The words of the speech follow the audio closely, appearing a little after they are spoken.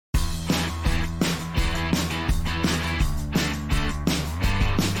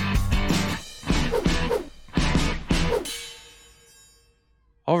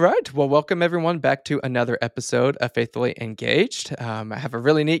All right. Well, welcome everyone back to another episode of Faithfully Engaged. I have a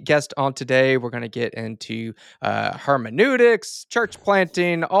really neat guest on today. We're going to get into hermeneutics, church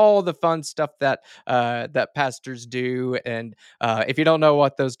planting, all the fun stuff that pastors do. And if you don't know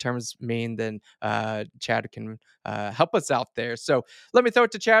what those terms mean, then Chad can help us out there. So let me throw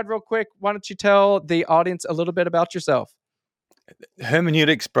it to Chad real quick. Why don't you tell the audience a little bit about yourself?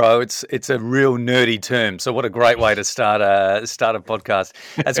 Hermeneutics, bro. It's a real nerdy term. So what a great way to start a podcast.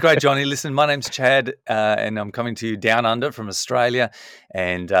 That's great, Johnny. Listen, my name's Chad, and I'm coming to you down under from Australia,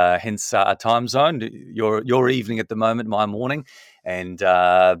 and hence our time zone. Your evening at the moment, my morning. And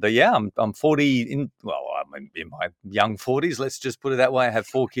but yeah, I'm 40 I'm in my young 40s. Let's just put it that way. I have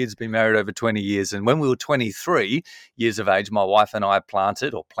 4 kids, been married over 20 years, and when we were 23 years of age, my wife and I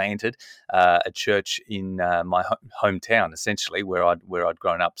planted a church in my hometown, essentially where I'd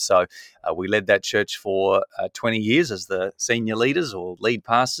grown up. So we led that church for 20 years as the senior leaders or lead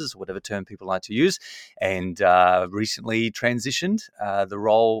pastors, whatever term people like to use, and recently transitioned the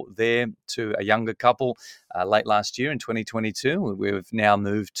role there to a younger couple late last year in 2022. We've now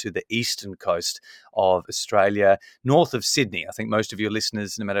moved to the eastern coast of Australia, north of Sydney. I think most of your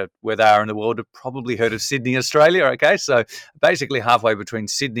listeners, no matter where they are in the world, have probably heard of Sydney, Australia. Okay, so basically halfway between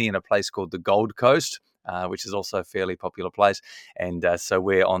Sydney and a place called the Gold Coast, which is also a fairly popular place. And so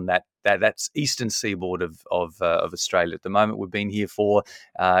we're on that's eastern seaboard of Australia at the moment. We've been here for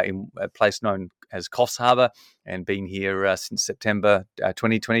in a place known as Coffs Harbour, and been here since September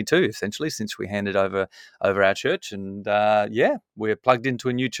 2022, essentially, since we handed over our church. And we're plugged into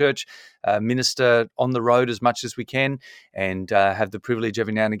a new church, minister on the road as much as we can, and have the privilege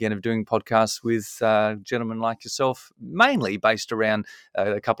every now and again of doing podcasts with gentlemen like yourself, mainly based around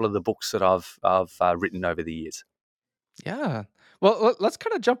a couple of the books that I've written over the years. Yeah. Well, let's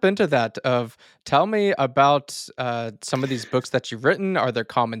kind of jump into that. Tell me about some of these books that you've written. Are there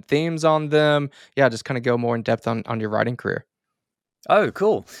common themes on them? Yeah, just kind of go more in depth on your writing career. Oh,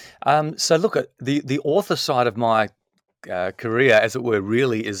 cool. So look, at the author side of my career, as it were,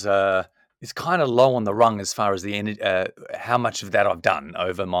 really is kind of low on the rung as far as how much of that I've done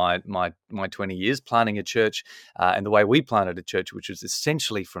over my 20 years planting a church, and the way we planted a church, which was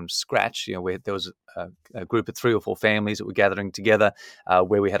essentially from scratch. You know, where there was a group of 3 or 4 families that were gathering together,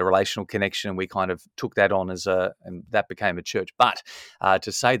 where we had a relational connection, and we kind of took that on and that became a church. But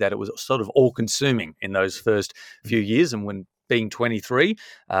to say that, it was sort of all-consuming in those first few years, and when being 23,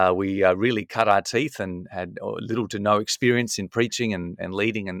 we really cut our teeth and had little to no experience in preaching and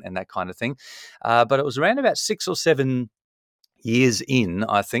leading and that kind of thing. But it was around about 6 or 7 years in,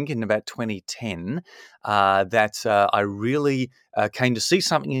 I think, in about 2010, that I really came to see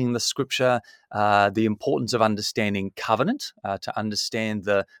something in the scripture, the importance of understanding covenant, to understand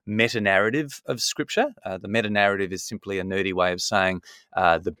the meta-narrative of scripture. The meta-narrative is simply a nerdy way of saying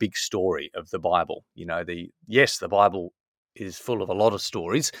the big story of the Bible. You know, the Bible is full of a lot of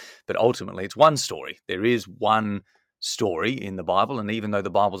stories, but ultimately it's one story. There is one story in the Bible, and even though the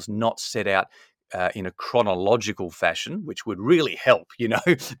Bible's not set out in a chronological fashion, which would really help,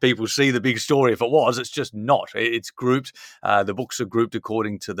 people see the big story. If it was, it's just not. It's grouped. The books are grouped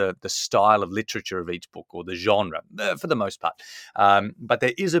according to the style of literature of each book, or the genre, for the most part. But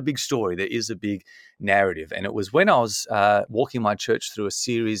there is a big story. There is a big narrative. And it was when I was walking my church through a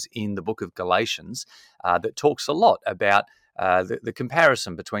series in the book of Galatians that talks a lot about the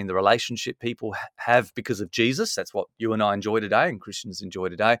comparison between the relationship people have because of Jesus. That's what you and I enjoy today, and Christians enjoy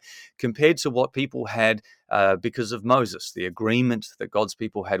today, compared to what people had because of Moses, the agreement that God's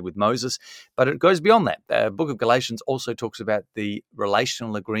people had with Moses. But it goes beyond that. The book of Galatians also talks about the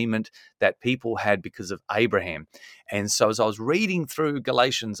relational agreement that people had because of Abraham. And so as I was reading through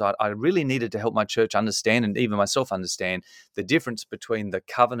Galatians, I really needed to help my church understand, and even myself understand, the difference between the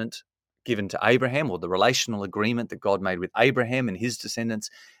covenant given to Abraham, or the relational agreement that God made with Abraham and his descendants,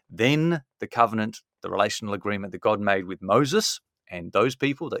 then the covenant, the relational agreement that God made with Moses and those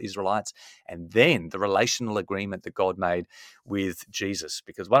people, the Israelites, and then the relational agreement that God made with Jesus.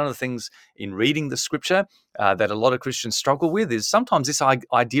 Because one of the things in reading the scripture that a lot of Christians struggle with is sometimes this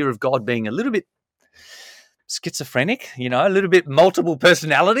idea of God being a little bit schizophrenic, a little bit multiple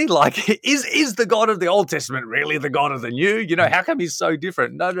personality. Like, is the God of the Old Testament really the God of the New? How come he's so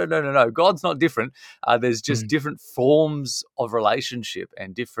different? No. God's not different. There's just different forms of relationship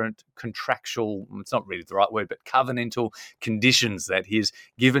and different contractual, it's not really the right word, but covenantal conditions that he's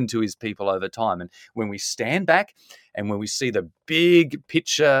given to his people over time. And when we stand back and when we see the big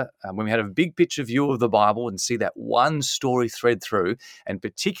picture, when we have a big picture view of the Bible and see that one story thread through, and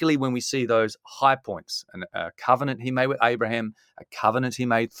particularly when we see those high points, and a covenant he made with Abraham, a covenant he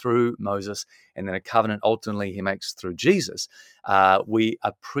made through Moses, and then a covenant ultimately he makes through Jesus, we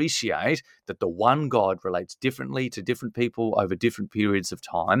appreciate that the one God relates differently to different people over different periods of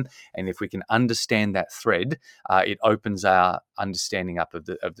time. And if we can understand that thread, it opens our understanding up of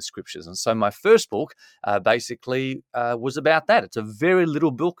the scriptures. And so my first book basically was about that. It's a very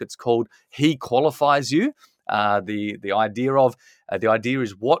little book. It's called He Qualifies You. The idea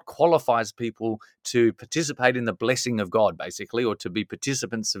is what qualifies people to participate in the blessing of God, basically, or to be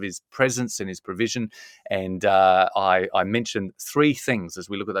participants of His presence and His provision. And I mentioned three things as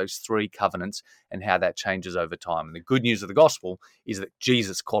we look at those three covenants and how that changes over time. And the good news of the gospel is that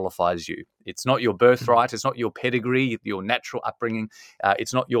Jesus qualifies you. It's not your birthright, it's not your pedigree, your natural upbringing,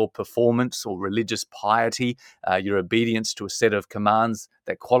 it's not your performance or religious piety, your obedience to a set of commands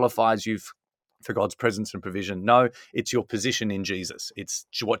that qualifies you for God's presence and provision. No, it's your position in Jesus. It's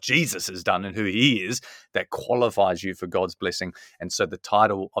what Jesus has done and who He is that qualifies you for God's blessing. And so the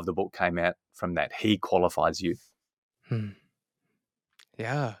title of the book came out from that. He qualifies you. Hmm.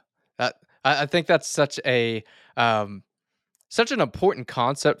 Yeah. I think that's such an important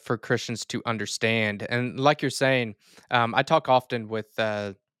concept for Christians to understand. And like you're saying, I talk often with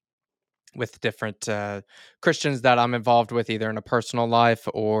different Christians that I'm involved with, either in a personal life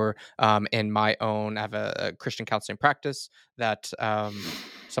or in my own. I have a Christian counseling practice that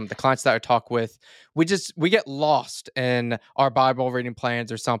some of the clients that I talk with, we get lost in our Bible reading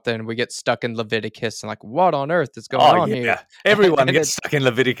plans or something. We get stuck in Leviticus and like, what on earth is going Oh, on here? yeah. Everyone And gets it's stuck in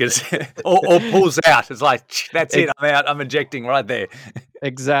Leviticus or pulls out. It's like, that's it. I'm out. I'm ejecting right there.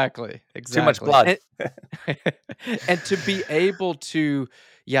 exactly, Too much exactly. blood. And to be able to,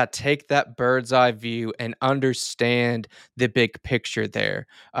 yeah, take that bird's eye view and understand the big picture there.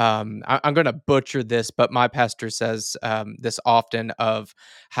 I'm going to butcher this, but my pastor says this often of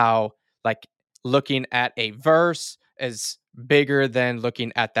how, like, looking at a verse is bigger than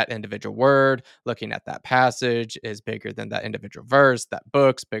looking at that individual word. Looking at that passage is bigger than that individual verse. That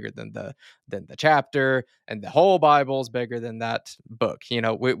book's bigger than the chapter, and the whole Bible's bigger than that book.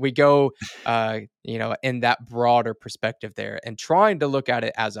 We go in that broader perspective there, and trying to look at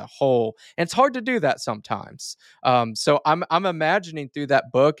it as a whole. And it's hard to do that sometimes. So I'm imagining through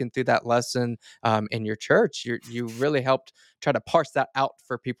that book and through that lesson in your church, you really helped try to parse that out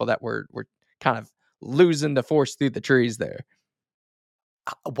for people that were kind of losing the forest through the trees there.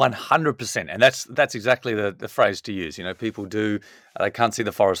 100%, and that's exactly the phrase to use. People do they can't see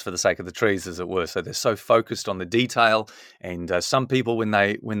the forest for the sake of the trees, as it were. So they're so focused on the detail. And some people, when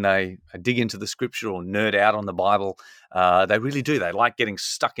they dig into the scripture or nerd out on the Bible, they really do. They like getting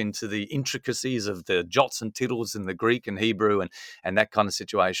stuck into the intricacies of the jots and tittles in the Greek and Hebrew and that kind of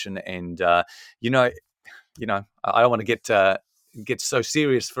situation. And you know, I don't want to get so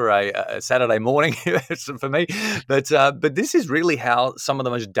serious for a Saturday morning for me, but this is really how some of the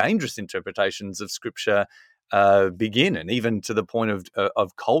most dangerous interpretations of Scripture begin, and even to the point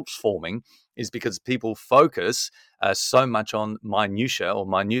of cults forming, is because people focus so much on minutia or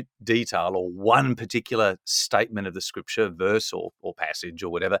minute detail or one particular statement of the Scripture, verse or passage or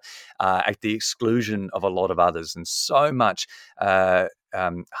whatever, at the exclusion of a lot of others, and so much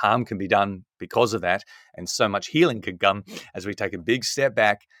harm can be done because of that, and so much healing can come as we take a big step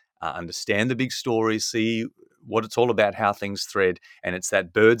back, understand the big story, see what it's all about, how things thread, and it's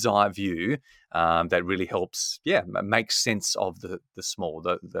that bird's eye view that really helps, make sense of the small.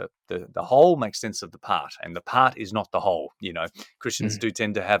 The whole makes sense of the part, and the part is not the whole. Christians do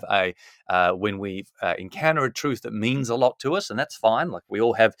tend to have when we encounter a truth that means a lot to us, and that's fine. Like, we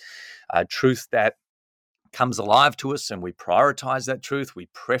all have truth that comes alive to us, and we prioritize that truth. We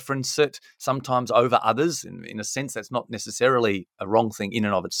preference it sometimes over others. In a sense, that's not necessarily a wrong thing in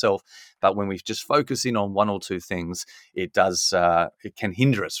and of itself. But when we just focus in on one or two things, it can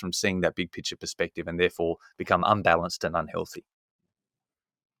hinder us from seeing that big picture perspective, and therefore become unbalanced and unhealthy.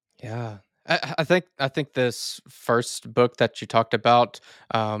 Yeah. I think this first book that you talked about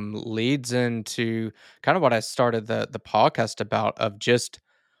leads into kind of what I started the podcast about, of just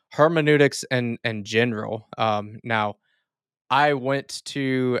hermeneutics in general. Now, I went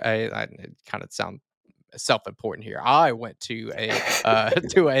to it kind of sound self-important here. I went to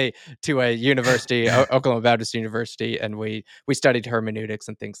a to a university, Oklahoma Baptist University, and we studied hermeneutics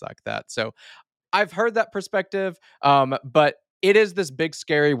and things like that. So I've heard that perspective, but it is this big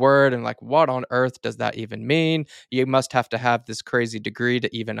scary word, and like, what on earth does that even mean? You must have to have this crazy degree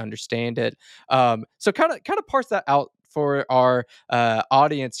to even understand it. So kind of parse that out for our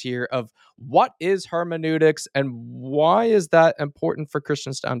audience here of what is hermeneutics and why is that important for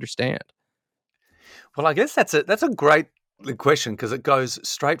Christians to understand? Well, I guess that's a great question, because it goes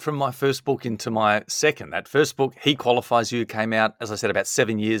straight from my first book into my second. That first book, He Qualifies You, came out, as I said, about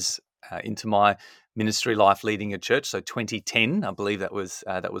 7 years into my ministry life leading a church. So 2010, I believe that was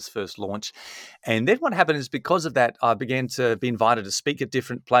first launched. And then what happened is, because of that, I began to be invited to speak at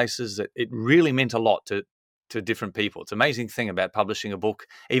different places. It really meant a lot to different people. It's an amazing thing about publishing a book.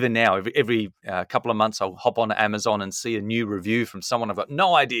 Even now, every couple of months, I'll hop on Amazon and see a new review from someone I've got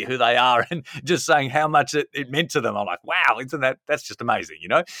no idea who they are, and just saying how much it meant to them. I'm like, wow, that's just amazing, you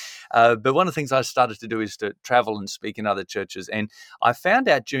know? But one of the things I started to do is to travel and speak in other churches. And I found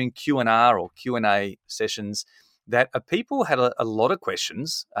out during Q&R or Q&A sessions that people had a lot of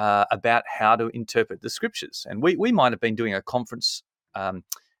questions about how to interpret the scriptures. And we might have been doing a conference.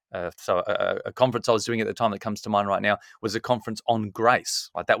 A conference I was doing at the time that comes to mind right now was a conference on grace.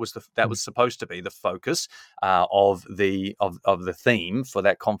 Like that was supposed to be the focus of the theme for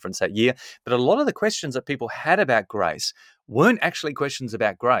that conference that year. But a lot of the questions that people had about grace weren't actually questions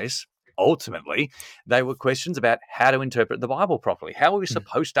about grace. Ultimately, they were questions about how to interpret the Bible properly. How are we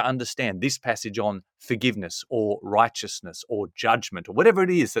supposed to understand this passage on forgiveness or righteousness or judgment or whatever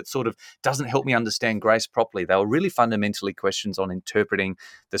it is that sort of doesn't help me understand grace properly? They were really fundamentally questions on interpreting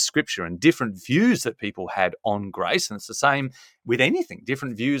the scripture, and different views that people had on grace. And it's the same with anything,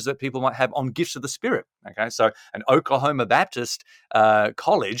 different views that people might have on gifts of the Spirit. Okay, so an Oklahoma Baptist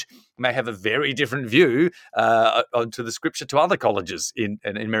college may have a very different view to the scripture to other colleges in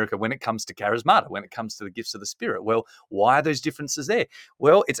America when it comes to charismata, when it comes to the gifts of the Spirit. Well, why are those differences there?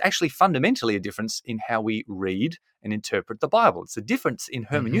 Well, it's actually fundamentally a difference in how we read and interpret the Bible. It's a difference in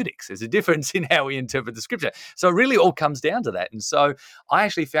hermeneutics. There's a difference in how we interpret the scripture. So it really all comes down to that. And so I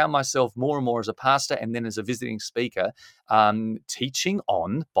actually found myself more and more as a pastor and then as a visiting speaker teaching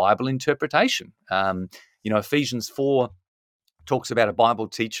on Bible interpretation. Ephesians 4 talks about a Bible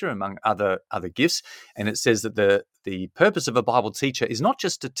teacher among other gifts, and it says that the purpose of a Bible teacher is not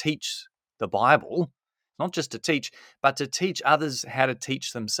just to teach the Bible, not just to teach, but to teach others how to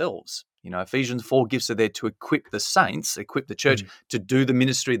teach themselves. Ephesians 4 gifts are there to equip the saints, equip the church to do the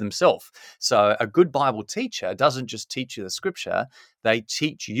ministry themselves. So a good Bible teacher doesn't just teach you the scripture, they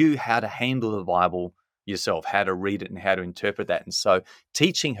teach you how to handle the Bible yourself, how to read it and how to interpret that. And so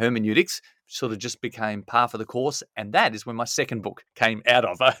teaching hermeneutics sort of just became par for the course. And that is when my second book came out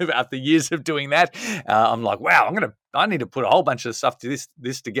of. After years of doing that, I'm like, wow, I need to put a whole bunch of stuff to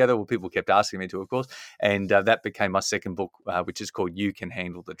this together. Well, people kept asking me to, of course. And that became my second book, which is called You Can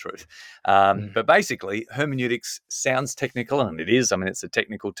Handle the Truth. But basically, hermeneutics sounds technical, and it is. I mean, it's a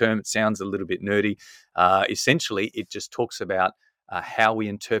technical term. It sounds a little bit nerdy. Essentially, it just talks about how we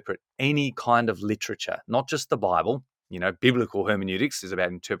interpret any kind of literature, not just the Bible. Biblical hermeneutics is about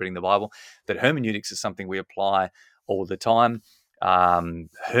interpreting the Bible, but hermeneutics is something we apply all the time.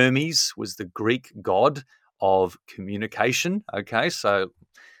 Hermes was the Greek god of communication. Okay, so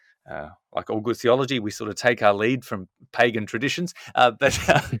like all good theology, we sort of take our lead from pagan traditions. But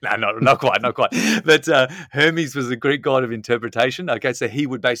no, not quite. But Hermes was the Greek god of interpretation. Okay, so he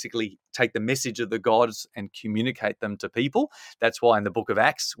would basically take the message of the gods and communicate them to people. That's why in the book of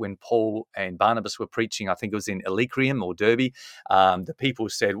Acts, when Paul and Barnabas were preaching, I think it was in Illyricum or Derbe, the people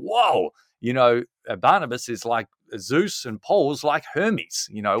said, whoa, Barnabas is like Zeus and Paul's like Hermes.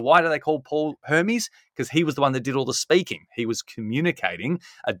 Why do they call Paul Hermes? Because he was the one that did all the speaking. He was communicating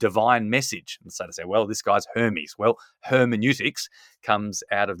a divine message. And so to say, well, this guy's Hermes. Well, hermeneutics comes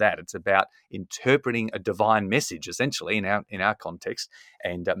out of that. It's about interpreting a divine message, essentially, in our context,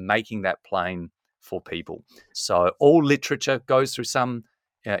 and making that plain for people. So all literature goes through some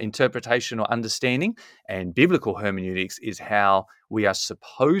interpretation or understanding, and biblical hermeneutics is how we are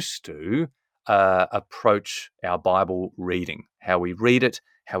supposed to approach our Bible reading, how we read it,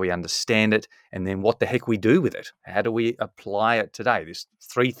 how we understand it, and then what the heck we do with it. How do we apply it today? This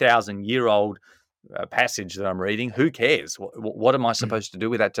 3,000-year-old passage that I'm reading, who cares? What am I supposed to do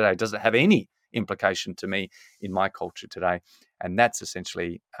with that today? Does it have any implication to me in my culture today? And that's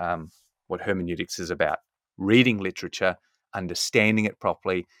essentially what hermeneutics is about: reading literature, understanding it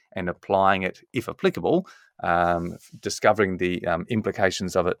properly, and applying it, if applicable, discovering the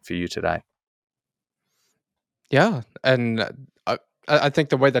implications of it for you today. Yeah, and I think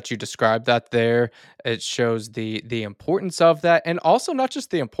the way that you described that there, it shows the importance of that, and also not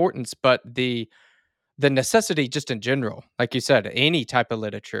just the importance, but the necessity just in general. Like you said, any type of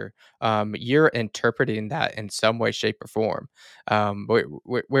literature, you're interpreting that in some way, shape, or form.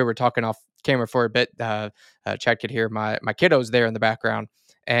 We were talking off camera for a bit. Chad could hear my kiddos there in the background,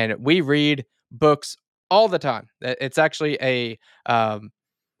 and we read books all the time. It's actually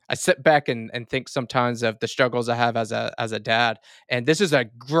I sit back and think sometimes of the struggles I have as a dad, and this is a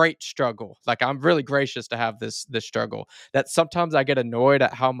great struggle. Like, I'm really gracious to have this struggle. That sometimes I get annoyed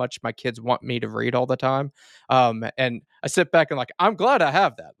at how much my kids want me to read all the time, and I sit back and like, I'm glad I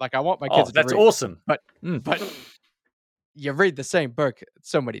have that. Like, I want my Oh, kids to that's read, awesome. but Mm. but you read the same book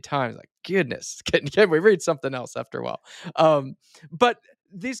so many times, like, goodness, can we read something else after a while? But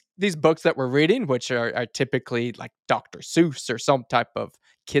these books that we're reading, which are typically like Dr. Seuss or some type of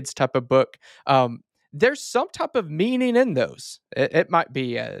kids type of book, there's some type of meaning in those. It might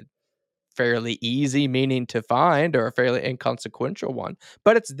be a fairly easy meaning to find or a fairly inconsequential one,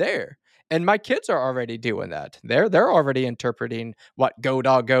 but it's there. And my kids are already doing that. They're already interpreting what "Go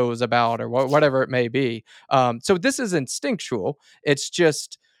Dog Go" is about, or whatever it may be. So this is instinctual. It's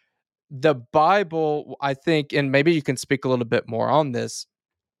just the Bible, I think, and maybe you can speak a little bit more on this,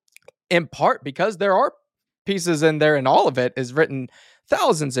 in part because there are pieces in there, and all of it is written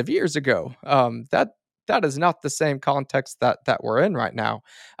thousands of years ago. That is not the same context that we're in right now,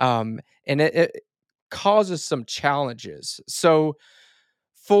 and it causes some challenges. So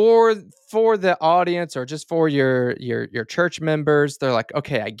for for the audience, or just for your church members, they're like,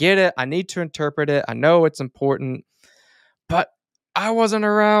 okay, I get it. I need to interpret it. I know it's important, but I wasn't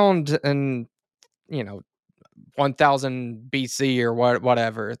around in, you know, 1000 BC or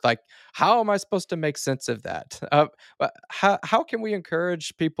whatever. Like, how am I supposed to make sense of that? How can we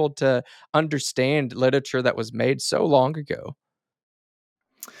encourage people to understand literature that was made so long ago?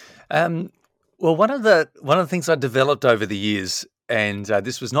 Um, well, one of the things I developed over the years, and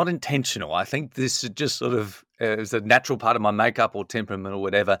this was not intentional. I think this is just sort of is a natural part of my makeup or temperament or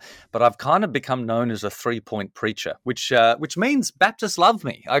whatever. But I've kind of become known as a 3-point preacher, which means Baptists love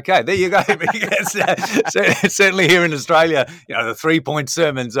me. Okay, there you go. Because, certainly here in Australia, the 3-point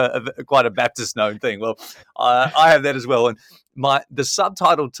sermons are quite a Baptist known thing. Well, I have that as well. And the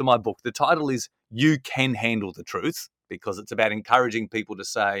subtitle to my book, the title is "You Can Handle the Truth," because it's about encouraging people to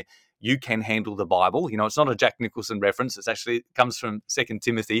say, you can handle the Bible. It's not a Jack Nicholson reference. It comes from 2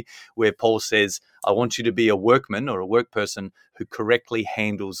 Timothy, where Paul says, I want you to be a workman or a work person who correctly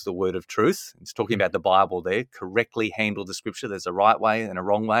handles the word of truth. It's talking about the Bible there. Correctly handle the scripture. There's a right way and a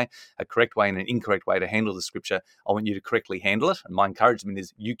wrong way, a correct way and an incorrect way to handle the scripture. I want you to correctly handle it. And my encouragement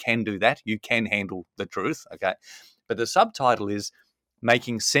is you can do that. You can handle the truth. Okay. But the subtitle is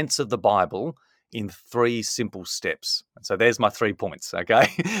Making Sense of the Bible in 3 simple steps. So there's my 3 points, okay?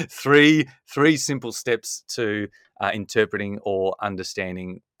 three simple steps to interpreting or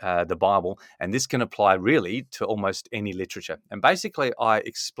understanding the Bible. And this can apply really to almost any literature. And basically, I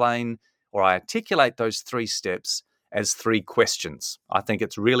explain or I articulate those 3 steps as 3 questions. I think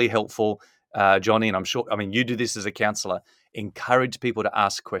it's really helpful, Johnny, and I'm sure, you do this as a counselor, encourage people to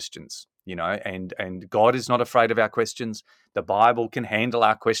ask questions. And God is not afraid of our questions. The Bible can handle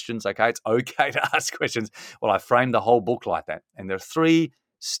our questions, okay? It's okay to ask questions. Well, I framed the whole book like that. And there are 3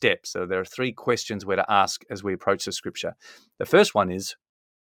 steps. So there are 3 questions we're to ask as we approach the scripture. The first one is,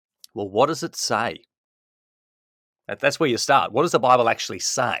 well, what does it say? That's where you start. What does the Bible actually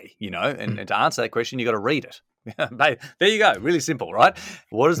say? And to answer that question, you've got to read it. There you go. Really simple, right?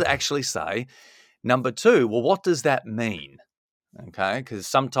 What does it actually say? Number 2, well, what does that mean? Okay, because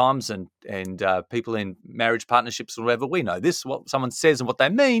sometimes and people in marriage partnerships or whatever, we know this, what someone says and what they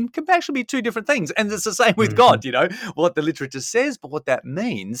mean can actually be 2 different things. And it's the same with God, what the literature says, but what that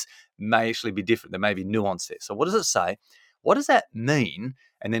means may actually be different. There may be nuance there. So what does it say? What does that mean?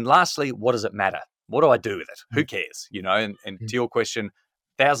 And then lastly, what does it matter? What do I do with it? Who cares? And to your question,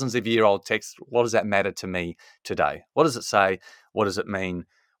 thousands of year old text, what does that matter to me today? What does it say? What does it mean?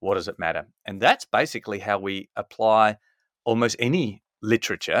 What does it matter? And that's basically how we apply almost any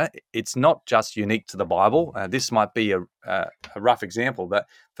literature. It's not just unique to the Bible. This might be a rough example, but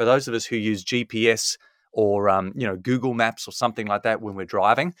for those of us who use GPS or Google Maps or something like that when we're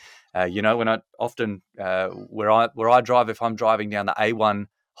driving, when I often where I drive, if I'm driving down the A1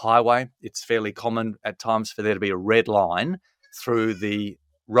 highway, it's fairly common at times for there to be a red line through the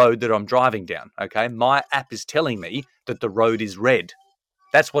road that I'm driving down. Okay, my app is telling me that the road is red.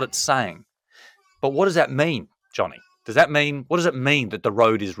 That's what it's saying. But what does that mean, Johnny? What does it mean that the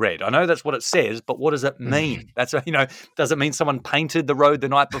road is red? I know that's what it says, but what does it mean? Does it mean someone painted the road the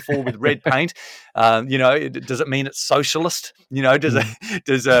night before with red paint? Does it mean it's socialist? Has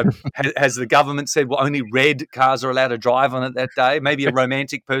the government said, well, only red cars are allowed to drive on it that day? Maybe a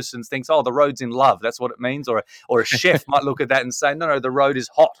romantic person thinks, oh, the road's in love. That's what it means. Or a chef might look at that and say, no, the road is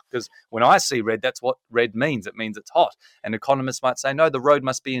hot. Because when I see red, that's what red means. It means it's hot. An economist might say, no, the road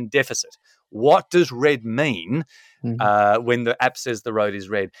must be in deficit. What does red mean when the app says the road is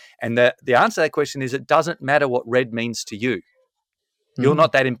red? And the answer to that question is it doesn't matter what red means to you. You're Mm,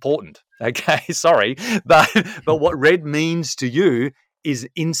 not that important. Okay, sorry, but what red means to you is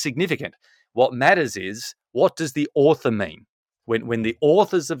insignificant. What matters is, what does the author mean? When the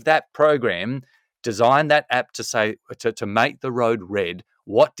authors of that program designed that app to say to make the road red,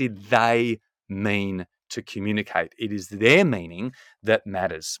 what did they mean to communicate? It is their meaning that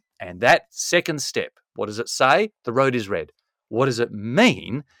matters. And that second step, what does it say? The road is red. What does it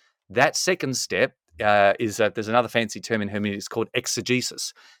mean? That second step is that there's another fancy term in hermeneutics called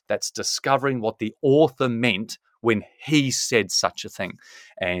exegesis. That's discovering what the author meant when he said such a thing.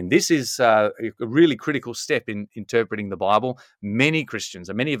 And this is a really critical step in interpreting the Bible. Many Christians,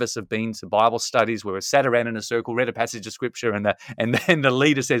 and many of us have been to Bible studies where we're sat around in a circle, read a passage of scripture, and then the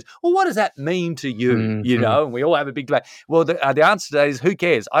leader says, well, what does that mean to you? You mhm, know, and we all have a big debate. Well, the answer to that is, who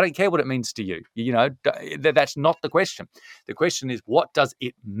cares? I don't care what it means to you. You know, that's not the question. The question is, what does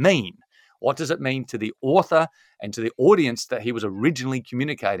it mean? What does it mean to the author and to the audience that he was originally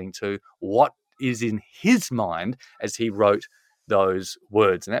communicating to? What is in his mind as he wrote those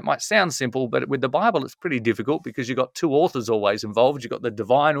words? And that might sound simple, but with the Bible, it's pretty difficult because you've got two authors always involved. You've got the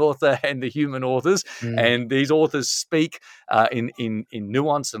divine author and the human authors, mm, and these authors speak in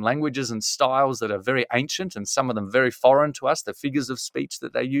nuance and languages and styles that are very ancient, and some of them very foreign to us. The figures of speech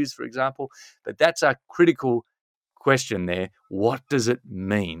that they use, for example, but that's a critical question there. What does it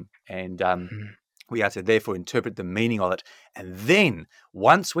mean? And mm, we are to therefore interpret the meaning of it. And then,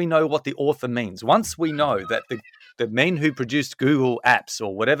 once we know what the author means, once we know that the men who produced Google apps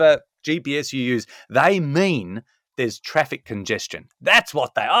or whatever GPS you use, they mean there's traffic congestion. That's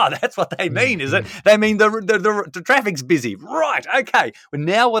what they are. That's what they mean, is it? mhm, They mean the traffic's busy. Right. Okay. Well,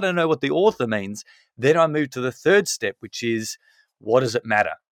 now when I know what the author means, then I move to the third step, which is, what does it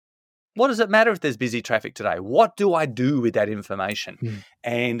matter? What does it matter if there's busy traffic today? What do I do with that information? mm,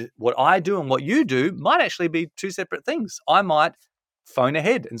 And what I do and what you do might actually be two separate things. I might phone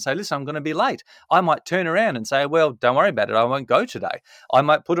ahead and say, listen, I'm going to be late. I might turn around and say, well, don't worry about it. I won't go today. I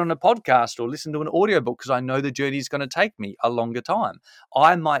might put on a podcast or listen to an audiobook because I know the journey is going to take me a longer time.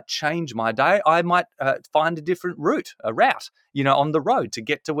 I might change my day. I might find a different route, on the road to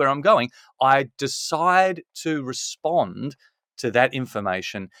get to where I'm going. I decide to respond to that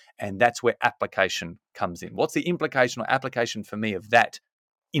information, and that's where application comes in. What's the implication or application for me of that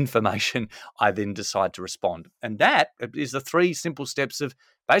information? I then decide to respond. And that is the three simple steps of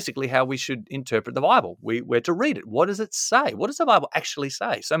basically how we should interpret the Bible. We're to read it. What does it say? What does the Bible actually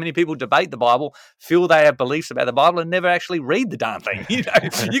say? So many people debate the Bible, feel they have beliefs about the Bible, and never actually read the darn thing. You got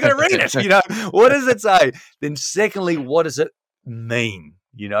to read it. What does it say? Then secondly, what does it mean?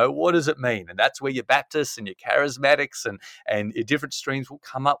 What does it mean? And that's where your Baptists and your Charismatics and your different streams will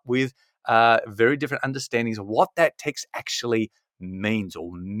come up with very different understandings of what that text actually means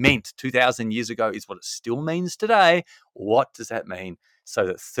or meant 2,000 years ago is what it still means today. What does that mean? So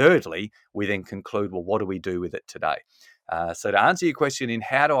that thirdly, we then conclude, well, what do we do with it today? So to answer your question in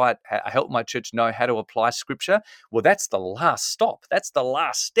how do I help my church know how to apply scripture? Well, that's the last stop. That's the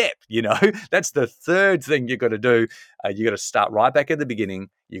last step, That's the third thing you've got to do. You got to start right back at the beginning.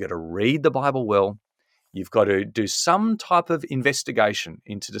 You got to read the Bible well. You've got to do some type of investigation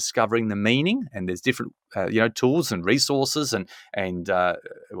into discovering the meaning, and there's different, tools and resources and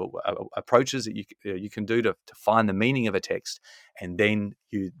approaches that you can do to find the meaning of a text, and then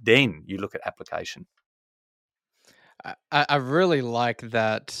you look at application. I really like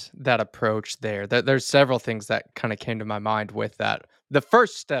that approach there. There's several things that kind of came to my mind with that. The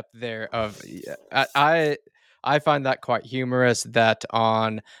first step there of I find that quite humorous that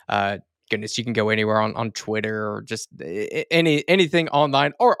on goodness, you can go anywhere on Twitter or just anything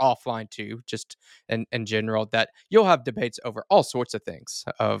online or offline too, just in general, that you'll have debates over all sorts of things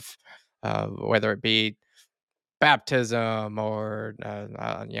of whether it be baptism or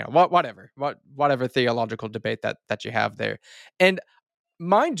whatever theological debate that you have there. And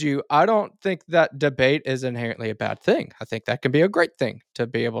mind you, I don't think that debate is inherently a bad thing. I think that can be a great thing to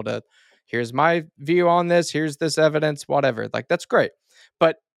be able to, here's my view on this, here's this evidence, whatever, like that's great.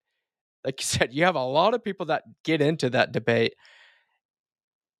 But like you said, you have a lot of people that get into that debate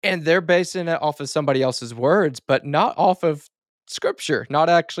and they're basing it off of somebody else's words, but not off of scripture, not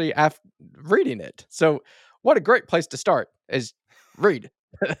actually reading it. So, what a great place to start is read.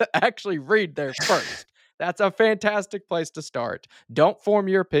 Actually read there first. That's a fantastic place to start. Don't form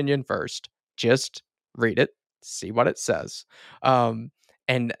your opinion first. Just read it, see what it says.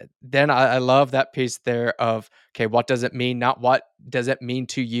 And then I love that piece there of, okay, what does it mean? Not what does it mean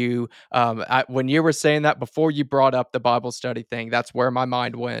to you? When you were saying that before you brought up the Bible study thing, that's where my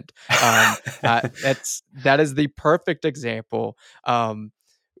mind went. That is the perfect example.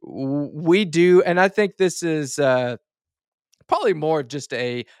 We do, and I think this is probably more of just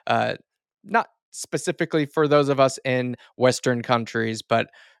a not specifically for those of us in Western countries, but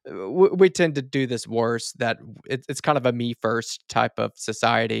we tend to do this worse. That it's kind of a me first type of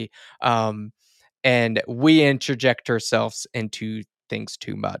society, um, and we interject ourselves into things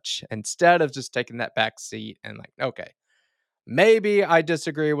too much instead of just taking that back seat and like, okay, maybe I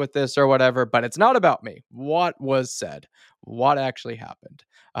disagree with this or whatever, but it's not about me. What was said? What actually happened?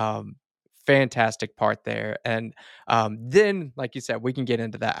 Um, Fantastic part there. And then, like you said, we can get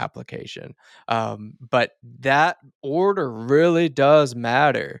into that application. But that order really does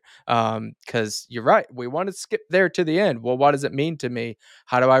matter because you're right. We want to skip there to the end. Well, what does it mean to me?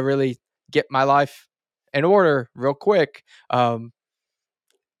 How do I really get my life in order real quick?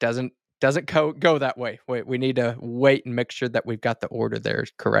 Doesn't doesn't go that way. We need to wait and make sure that we've got the order there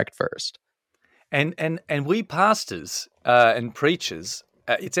correct first. And we pastors and preachers,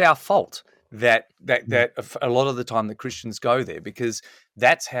 it's our fault Mm, that a lot of the time the Christians go there, because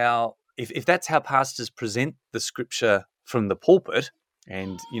that's how, if that's how pastors present the scripture from the pulpit,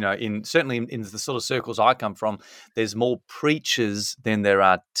 and in certainly in the sort of circles I come from, there's more preachers than there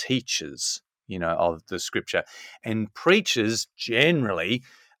are teachers, of the scripture, and preachers generally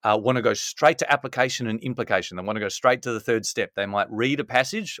want to go straight to application and implication. They want to go straight to the third step. They might read a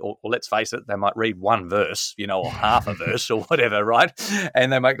passage, or let's face it, they might read one verse, or half a verse or whatever, right?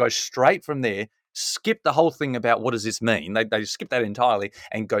 And they might go straight from there, skip the whole thing about what does this mean. They skip that entirely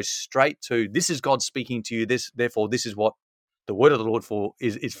and go straight to, this is God speaking to you. Therefore, this is what the word of the Lord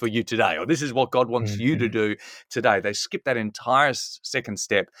is for you today, or this is what God wants you to mhm, do today. They skip that entire second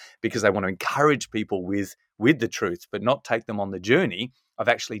step because they want to encourage people with the truth, but not take them on the journey of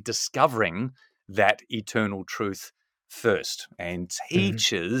actually discovering that eternal truth first. And mhm,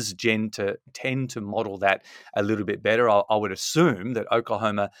 teachers tend to model that a little bit better. I would assume that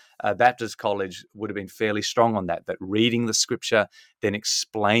Oklahoma Baptist College would have been fairly strong on that reading the scripture, then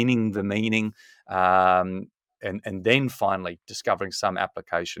explaining the meaning, and then finally discovering some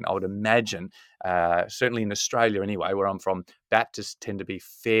application. I would imagine, certainly in Australia anyway, where I'm from, Baptists tend to be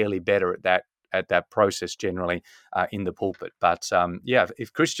fairly better at that process generally in the pulpit. But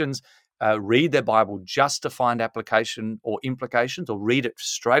if Christians read their Bible just to find application or implications, or read it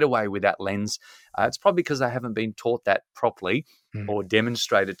straight away with that lens, it's probably because they haven't been taught that properly mm, or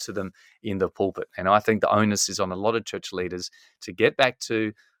demonstrated to them in the pulpit. And I think the onus is on a lot of church leaders to get back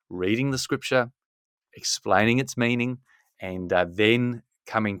to reading the scripture, explaining its meaning, and then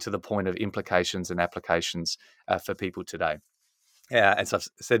coming to the point of implications and applications for people today. Yeah, as I've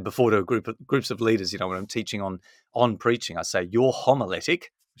said before to groups of leaders, when I'm teaching on preaching, I say your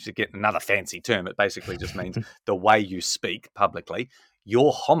homiletic, which is get another fancy term. It basically just means the way you speak publicly.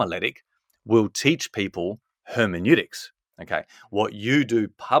 Your homiletic will teach people hermeneutics. Okay, what you do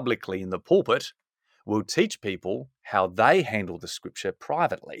publicly in the pulpit will teach people how they handle the scripture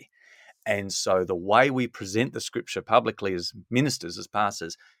privately. And so the way we present the scripture publicly as ministers, as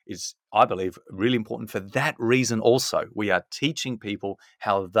pastors, is, I believe, really important for that reason also. We are teaching people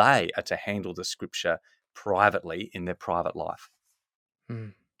how they are to handle the scripture privately in their private life.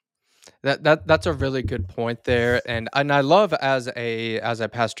 mm. That's a really good point there, and I love as a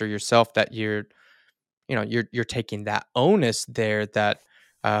pastor yourself that you're taking that onus there that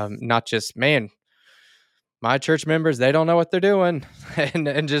not just man my church members, they don't know what they're doing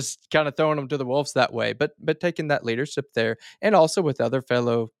and just kind of throwing them to the wolves that way, but taking that leadership there and also with other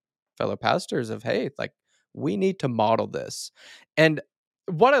fellow pastors of hey, like we need to model this. And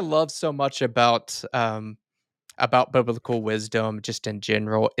what I love so much about biblical wisdom just in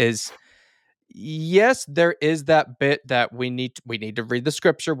general is yes, there is that bit that we need to read the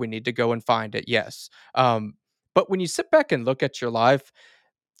scripture, we need to go and find it. Yes. But when you sit back and look at your life,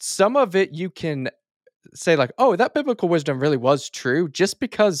 some of it you can say like, "Oh, that biblical wisdom really was true," just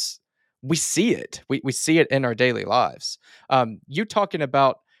because we see it. We see it in our daily lives. You talking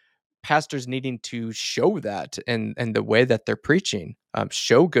about pastors needing to show that in the way that they're preaching,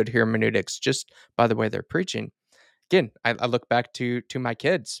 show good hermeneutics just by the way they're preaching. Again, I look back to my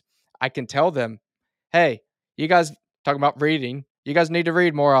kids. I can tell them, "Hey, you guys talking about reading. You guys need to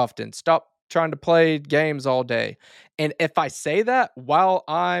read more often. Stop trying to play games all day." And if I say that while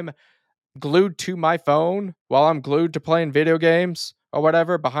I'm glued to my phone, while I'm glued to playing video games or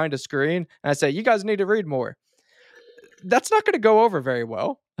whatever behind a screen, and I say, "You guys need to read more." That's not gonna go over very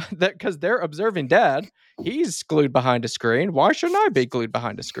well. That because they're observing dad. He's glued behind a screen. Why shouldn't I be glued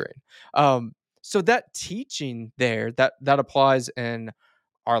behind a screen? So that teaching there, that applies in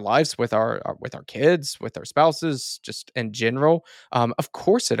our lives with with our kids, with our spouses, just in general. Of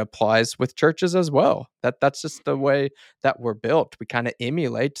course, it applies with churches as well. That's just the way that we're built. We kind of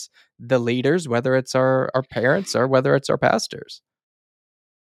emulate the leaders, whether it's our parents or whether it's our pastors.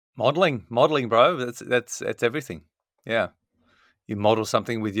 Modeling, bro. That's everything. Yeah. You model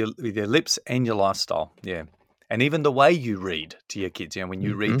something with your lips and your lifestyle. Yeah. And even the way you read to your kids, when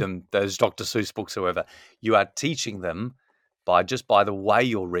you read Hmm. them, those Dr. Seuss books, or whatever, you are teaching them by the way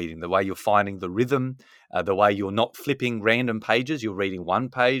you're reading, the way you're finding the rhythm, the way you're not flipping random pages. You're reading one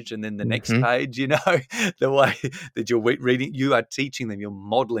page and then the next Hmm. page. The way that you're reading, you are teaching them. You're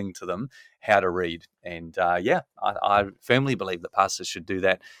modeling to them how to read. And I firmly believe that pastors should do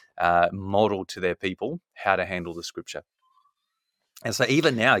that, model to their people how to handle the scripture. And so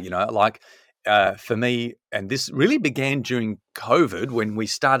even now, for me, and this really began during COVID when we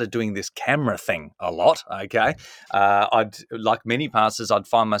started doing this camera thing a lot. Okay, I'd like many pastors, I'd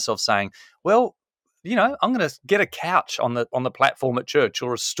find myself saying, "Well, I'm going to get a couch on the platform at church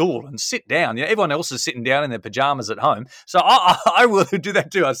or a stool and sit down. Everyone else is sitting down in their pajamas at home, so I will do that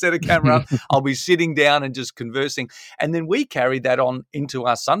too. I set a camera up. I'll be sitting down and just conversing, and then we carried that on into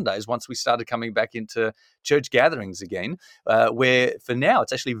our Sundays once we started coming back into church gatherings again, where for now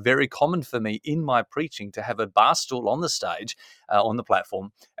it's actually very common for me in my preaching to have a bar stool on the stage, on the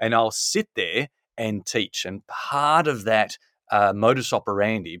platform, and I'll sit there and teach. And part of that modus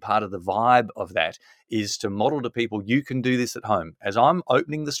operandi, part of the vibe of that is to model to people, you can do this at home. As I'm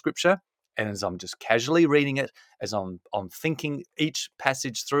opening the scripture and as I'm just casually reading it, as I'm thinking each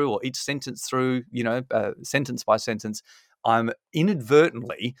passage through or each sentence through, sentence by sentence, I'm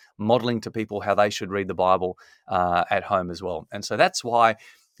inadvertently modeling to people how they should read the Bible at home as well. And so that's why,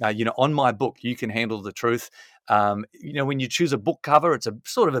 on my book, You Can Handle the Truth. When you choose a book cover, it's a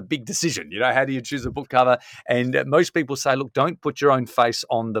sort of a big decision. How do you choose a book cover? And most people say, look, don't put your own face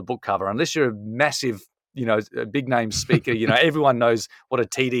on the book cover unless you're a massive, a big name speaker. Everyone knows what a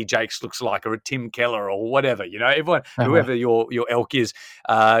TD Jakes looks like, or a Tim Keller, or whatever. Everyone, Uh-huh. whoever your elk is,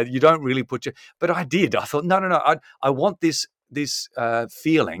 you don't really put your. But I did. I thought, no. I want this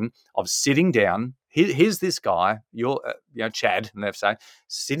feeling of sitting down. Here's this guy, you're, Chad, and they've said,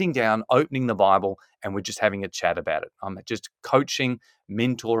 sitting down, opening the Bible, and we're just having a chat about it. I'm just coaching,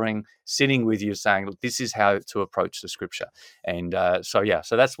 mentoring, sitting with you, saying, look, this is how to approach the scripture. And so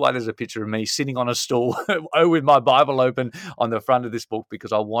that's why there's a picture of me sitting on a stool with my Bible open on the front of this book,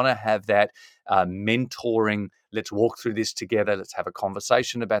 because I want to have that mentoring. Let's walk through this together. Let's have a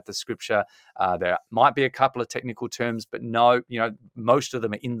conversation about the scripture. There might be a couple of technical terms, but no, most of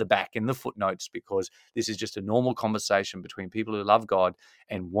them are in the back, in the footnotes, because this is just a normal conversation between people who love God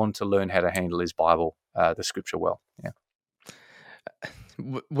and want to learn how to handle his Bible, the scripture well. Yeah.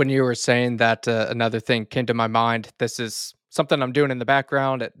 When you were saying that, another thing came to my mind. This is something I'm doing in the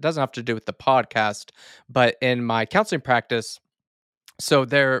background. It doesn't have to do with the podcast, but in my counseling practice, so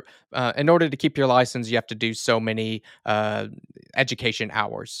there, in order to keep your license, you have to do so many education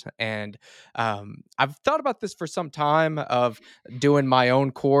hours, and I've thought about this for some time of doing my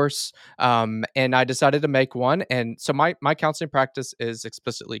own course, and I decided to make one. And so my counseling practice is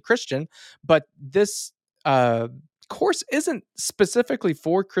explicitly Christian, but this uh, course isn't specifically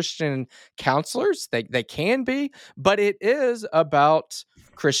for Christian counselors. They can be, but it is about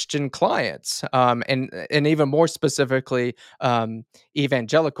Christian clients, and even more specifically,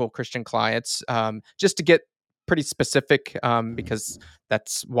 evangelical Christian clients, just to get pretty specific, because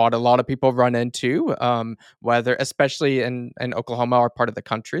that's what a lot of people run into. Whether, especially in Oklahoma, our part of the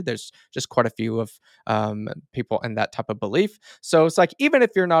country, there's just quite a few of people in that type of belief. So it's like, even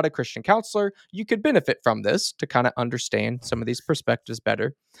if you're not a Christian counselor, you could benefit from this to kind of understand some of these perspectives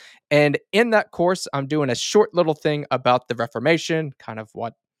better. And in that course, I'm doing a short little thing about the Reformation, kind of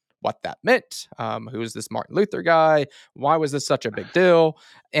what that meant. Who is this Martin Luther guy? Why was this such a big deal?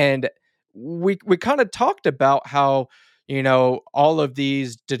 And we kind of talked about how, all of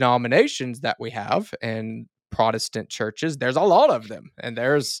these denominations that we have and Protestant churches, there's a lot of them, and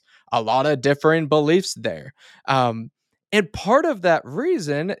there's a lot of differing beliefs there. Um, and part of that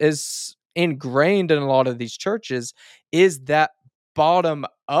reason is ingrained in a lot of these churches is that bottom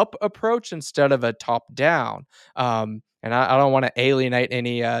up approach instead of a top down. And I don't want to alienate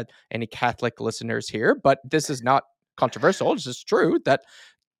any Catholic listeners here, but this is not controversial. It's just true that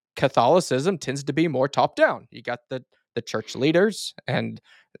Catholicism tends to be more top down. You got the church leaders, and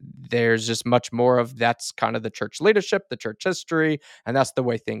there's just much more of that's kind of the church leadership, the church history, and that's the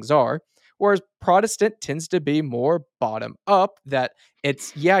way things are. Whereas Protestant tends to be more bottom up, that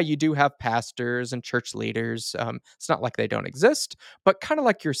it's, yeah, you do have pastors and church leaders. It's not like they don't exist, but kind of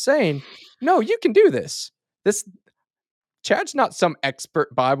like you're saying, no, you can do this. This Chad's not some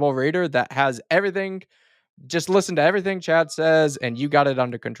expert Bible reader that has everything. Just listen to everything Chad says and you got it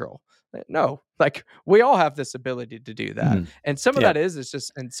under control. No, like we all have this ability to do that. Mm. And some of Yeah. that is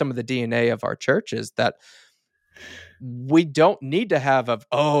just in some of the DNA of our churches that we don't need to have of,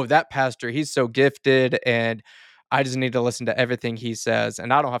 oh, that pastor, he's so gifted and I just need to listen to everything he says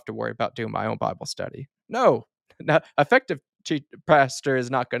and I don't have to worry about doing my own Bible study. No, no effective pastor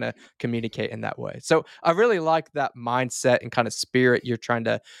is not going to communicate in that way. So I really like that mindset and kind of spirit you're trying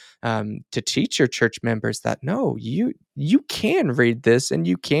to teach your church members that no, you can read this and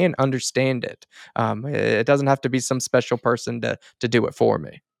you can understand it. It doesn't have to be some special person to do it for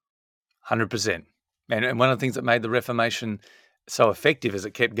me. 100%. And one of the things that made the Reformation so effective as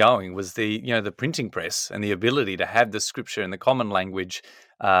it kept going was the printing press and the ability to have the scripture in the common language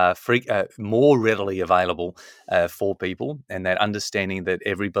more readily available for people, and that understanding that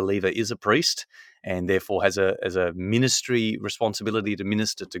every believer is a priest and therefore has a ministry responsibility to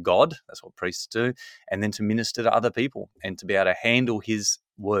minister to God. That's what priests do, and then to minister to other people and to be able to handle His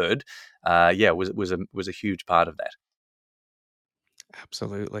word. Was a huge part of that.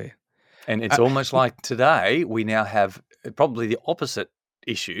 Absolutely. And it's I, almost like today we now have probably the opposite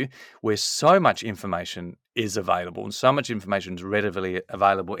issue where so much information is available and so much information is readily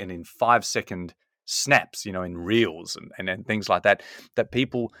available and in 5-second snaps, in reels and things like that, that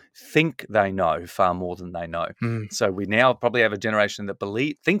people think they know far more than they know. mm, So we now probably have a generation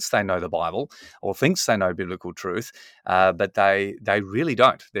that thinks they know the Bible or thinks they know biblical truth, but they really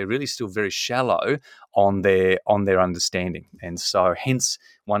don't. They're really still very shallow on their understanding. And so hence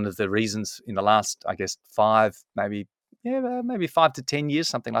one of the reasons in the last, I guess, maybe 5 to 10 years,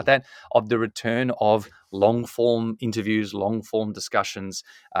 something like that, of the return of long form interviews, long form discussions,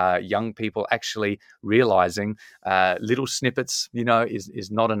 young people actually realizing little snippets,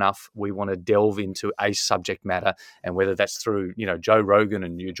 is not enough. We want to delve into a subject matter, and whether that's through, Joe Rogan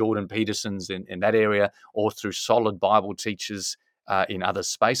and Jordan Peterson's in that area, or through solid Bible teachers in other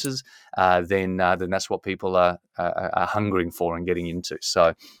spaces, then that's what people are hungering for and getting into.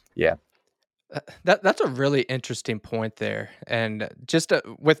 So, yeah. that's a really interesting point there, and just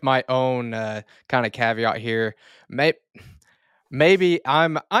with my own kind of caveat here, may, maybe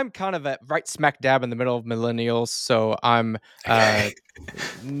I'm kind of at right smack dab in the middle of millennials, so I'm Okay.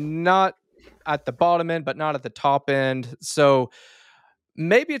 not at the bottom end, but not at the top end. So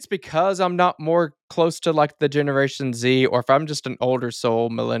maybe it's because I'm not more close to like the Generation Z, or if I'm just an older soul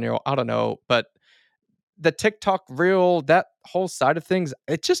millennial, I don't know, but the TikTok reel, that whole side of things,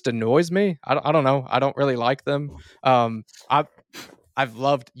 it just annoys me. I don't know. I don't really like them. Um, I've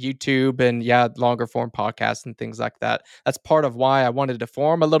loved YouTube and yeah, longer form podcasts and things like that. That's part of why I wanted to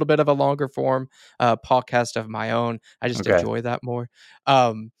form a little bit of a longer form podcast of my own. I just Okay. enjoy that more.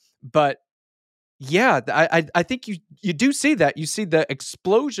 But yeah, I think you do see that. You see the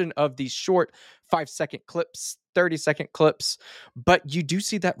explosion of these short 5-second clips, 30-second clips, but you do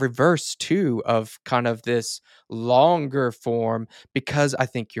see that reverse too of kind of this longer form because I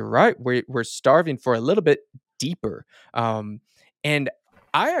think you're right. We're starving for a little bit deeper. And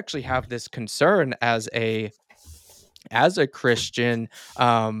I actually have this concern as a Christian,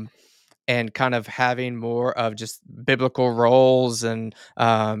 and kind of having more of just biblical roles and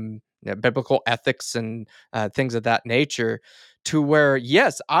biblical ethics and things of that nature, to where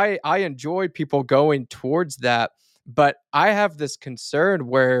yes, I enjoy people going towards that, but I have this concern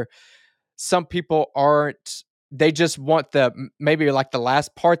where some people aren't. They just want maybe like the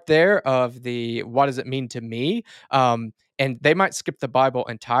last part there of the what does it mean to me, and they might skip the Bible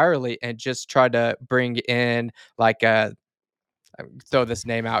entirely and just try to bring in like a throw this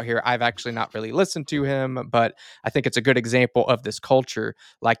name out here. I've actually not really listened to him, but I think it's a good example of this culture,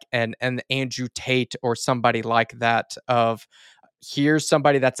 like an Andrew Tate or somebody like that. Of here's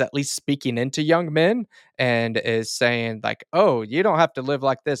somebody that's at least speaking into young men and is saying like, "Oh, you don't have to live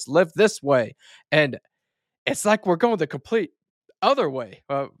like this. Live this way," and it's like we're going the complete other way.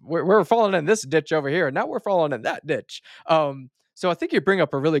 We're falling in this ditch over here, and now we're falling in that ditch. So I think you bring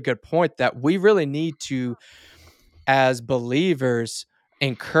up a really good point that we really need to, as believers,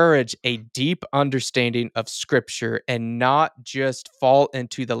 encourage a deep understanding of scripture and not just fall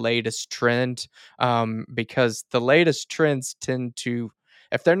into the latest trend, because the latest trends tend to,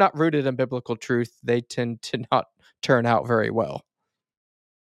 if they're not rooted in biblical truth, they tend to not turn out very well.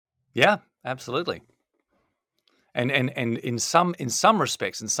 Yeah, absolutely. And in some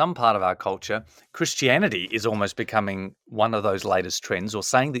respects, in some part of our culture, Christianity is almost becoming one of those latest trends, or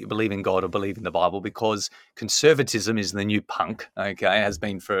saying that you believe in God or believe in the Bible, because conservatism is the new punk. Okay, has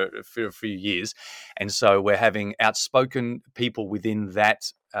been for a few years, and so we're having outspoken people within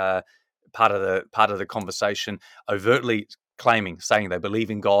that part of the conversation overtly saying they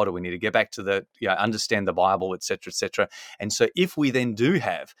believe in God, or we need to get back to understand the Bible, etc., etc. And so, if we then do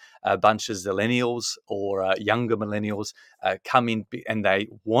have a bunch of zillennials or younger millennials come in and they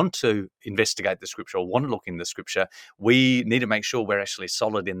want to investigate the Scripture or want to look in the Scripture, we need to make sure we're actually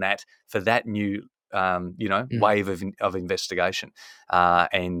solid in that for that new Mm. wave of investigation. So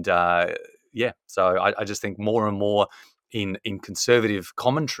I just think more and more in conservative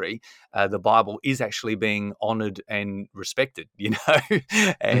commentary, the Bible is actually being honoured and respected,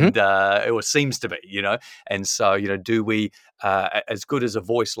 Mhm. and or seems to be, And so, do we, as good as a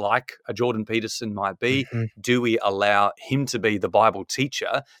voice like a Jordan Peterson might be, Mhm. do we allow him to be the Bible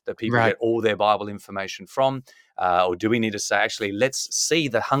teacher that people Right. get all their Bible information from? Or do we need to say, actually, let's see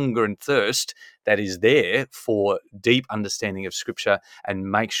the hunger and thirst that is there for deep understanding of Scripture,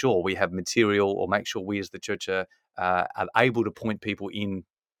 and make sure we have material, or make sure we as the church are able to point people in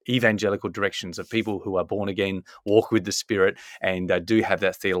evangelical directions of people who are born again, walk with the Spirit, and do have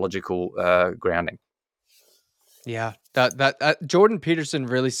that theological grounding. Yeah, that Jordan Peterson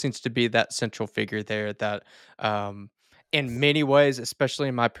really seems to be that central figure there that, um, in many ways, especially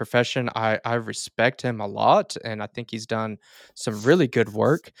in my profession, I respect him a lot, and I think he's done some really good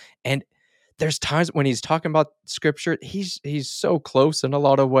work. And there's times when he's talking about scripture, he's so close in a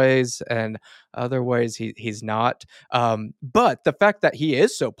lot of ways, and other ways he's not. But the fact that he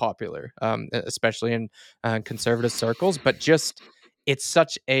is so popular, especially in conservative circles, but just it's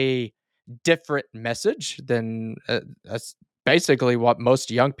such a different message than basically what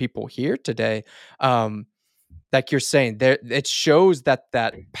most young people hear today. Um, like you're saying, there it shows that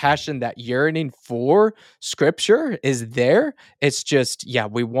that passion, that yearning for scripture is there. It's just, yeah,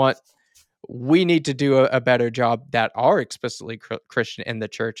 we need to do a better job that are explicitly Christian in the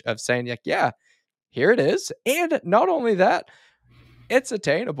church of saying, like, yeah, here it is, and not only that, it's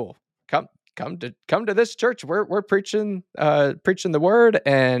attainable. Come, come to this church. We're preaching the word,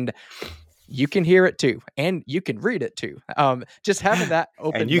 and you can hear it too, and you can read it too. Just having that And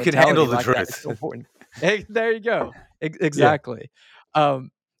open you can handle mentality the like that is truth. so important. There you go. Yeah. Exactly. I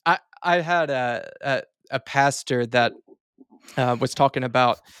had a pastor that was talking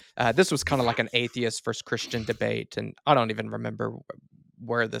about this was kind of like an atheist versus Christian debate, and I don't even remember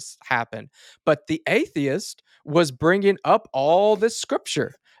where this happened, but the atheist was bringing up all this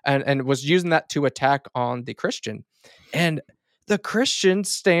scripture and was using that to attack on the Christian, and the Christian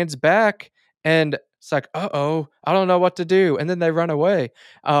stands back and it's like, oh, I don't know what to do, and then they run away.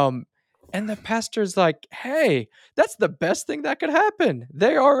 Um, and the pastor's like, hey, that's the best thing that could happen.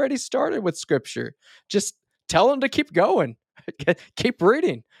 They already started with scripture. Just tell them to keep going. Keep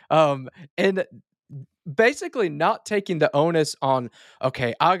reading. And basically not taking the onus on,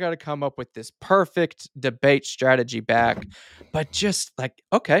 okay, I got to come up with this perfect debate strategy back, but just like,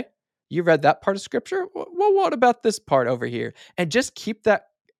 okay, you read that part of scripture. Well, what about this part over here? And just keep that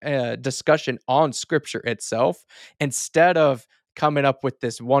discussion on scripture itself instead of coming up with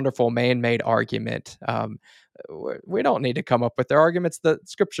this wonderful man-made argument. We don't need to come up with their arguments. The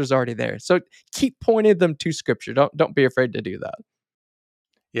scripture's already there. So keep pointing them to scripture. Don't be afraid to do that.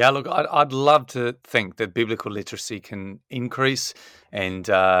 Yeah, look, I'd love to think that biblical literacy can increase, and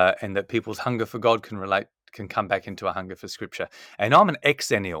that people's hunger for God can come back into a hunger for Scripture. And I'm an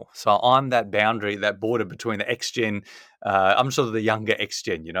Xennial, so I'm that boundary, that border between the X gen. I'm sort of the younger X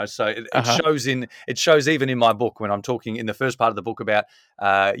gen, So it Uh-huh. shows even in my book when I'm talking in the first part of the book about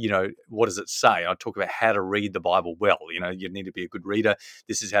what does it say? I talk about how to read the Bible well. You need to be a good reader.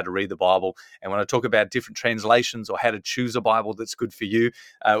 This is how to read the Bible. And when I talk about different translations or how to choose a Bible that's good for you,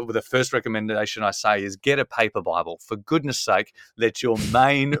 the first recommendation I say is get a paper Bible. For goodness sake, let your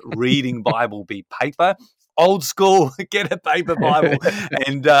main reading Bible be paper. Old school, get a paper Bible.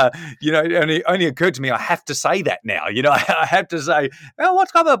 And, it only occurred to me I have to say that now. I have to say, well,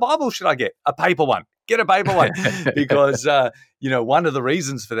 what type of Bible should I get? A paper one. Get a paper one. Because, one of the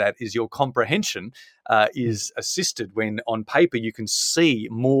reasons for that is your comprehension is assisted when on paper you can see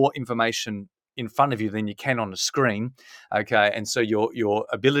more information in front of you than you can on a screen. Okay, and so your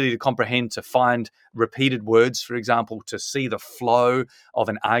ability to comprehend, to find repeated words, for example, to see the flow of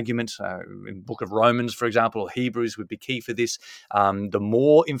an argument in the book of Romans, for example, or Hebrews would be key for this. The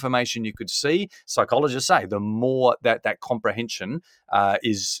more information you could see, psychologists say, the more that comprehension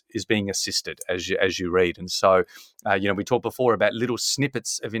is being assisted as you read. And so, we talked before about little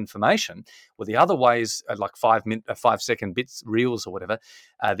snippets of information. Well, the other ways, like 5-second bits, reels or whatever,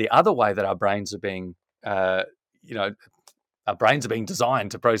 the other way that our brains are being, our brains are being designed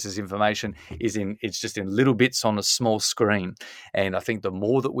to process information it's just in little bits on a small screen. And I think the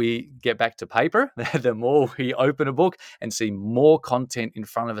more that we get back to paper, the more we open a book and see more content in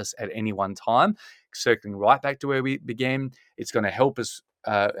front of us at any one time, circling right back to where we began. It's going to help us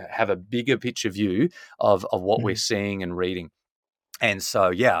have a bigger picture view of what we're seeing and reading. And so,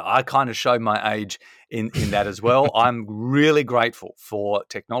 yeah, I kind of showed my age in that as well. I'm really grateful for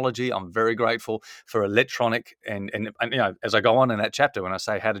technology. I'm very grateful for electronic. And as I go on in that chapter, when I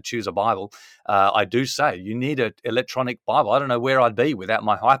say how to choose a Bible, I do say you need an electronic Bible. I don't know where I'd be without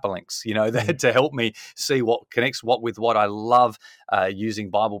my hyperlinks, that to help me see what connects what with what I love, using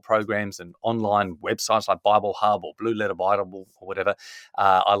Bible programs and online websites like Bible Hub or Blue Letter Bible or whatever.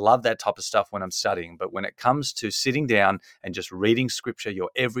 I love that type of stuff when I'm studying. But when it comes to sitting down and just reading scripture, your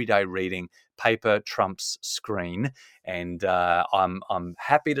everyday reading, paper trumps screen. And I'm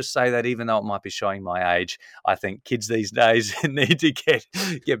happy to say that, even though it might be showing my age, I think kids these days need to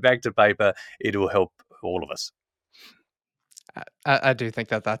get back to paper. It will help all of us. I do think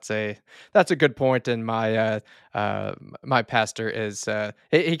that's a good point, and my pastor is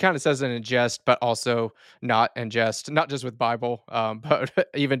he kind of says it in jest, but also not in jest, not just with Bible, but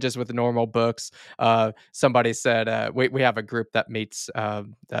even just with normal books. Somebody said we have a group that meets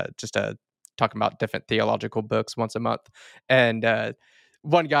just talking about different theological books once a month, and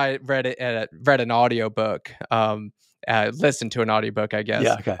one guy read an audiobook. Listened to an audiobook, I Yeah,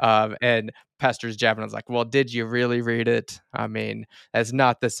 guess. okay. And Pastor's jabbing was like, "Well, did you really read it? I mean, that's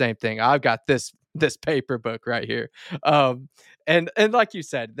not the same thing. I've got this paper book right here." And like you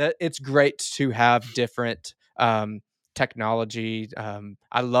said, that it's great to have different technology.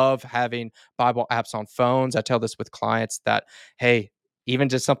 I love having Bible apps on phones. I tell this with clients that, hey, even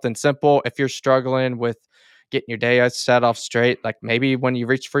just something simple, if you're struggling with getting your day set off straight, like maybe when you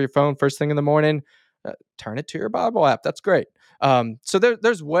reach for your phone first thing in the morning, turn it to your Bible app. That's great. So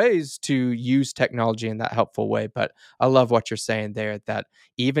there's ways to use technology in that helpful way, but I love what you're saying there, that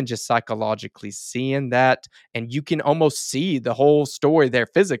even just psychologically seeing that, and you can almost see the whole story there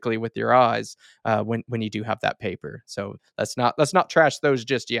physically with your eyes when you do have that paper. So let's not trash those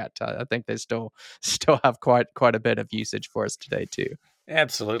just yet. I think they still have quite a bit of usage for us today too.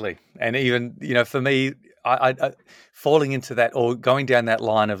 Absolutely. And even, for me, I falling into that or going down that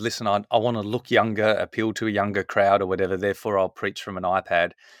line of, listen, I want to look younger, appeal to a younger crowd or whatever, therefore I'll preach from an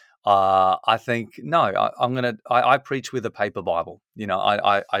iPad. I think, no, I preach with a paper Bible.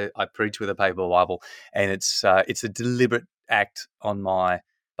 I preach with a paper Bible, and it's a deliberate act on my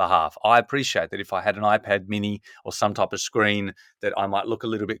behalf. I appreciate that if I had an iPad mini or some type of screen, that I might look a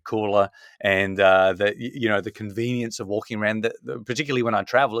little bit cooler, and the convenience of walking around, particularly when I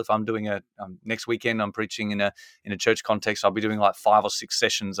travel. If I'm doing next weekend, I'm preaching in a church context, I'll be doing like 5 or 6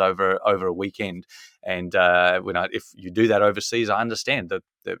 sessions over a weekend. And if you do that overseas, I understand that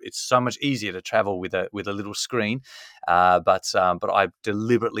it's so much easier to travel with a little screen. But I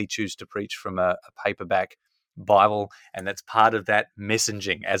deliberately choose to preach from a paperback Bible, and that's part of that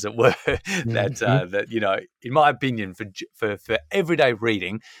messaging, as it were. that in my opinion, for everyday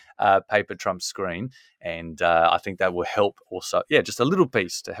reading, paper trumps screen, and I think that will help also. Yeah, just a little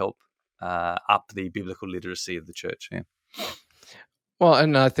piece to help up the biblical literacy of the church. Yeah. Well,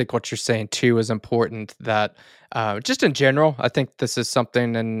 and I think what you're saying too is important, that just in general, I think this is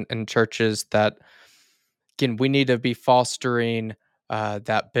something in churches that, again, we need to be fostering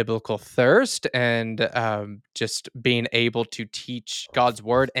that biblical thirst, and just being able to teach God's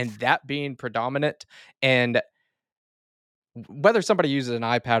word, and that being predominant. And whether somebody uses an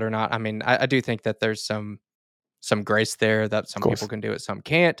iPad or not, I mean, I do think that there's some grace there, that Of some people course. can do it, some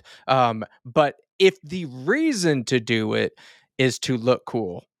can't. But if the reason to do it is to look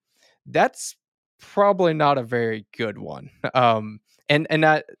cool, that's probably not a very good one. I'm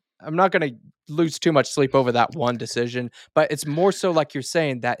not gonna lose too much sleep over that one decision, but it's more so like you're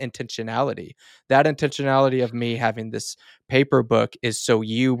saying, that intentionality. That intentionality of me having this paper book is so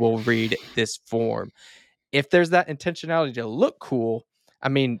you will read this form. If there's that intentionality to look cool, I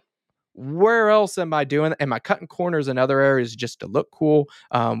mean, where else am I doing? Am I cutting corners in other areas just to look cool?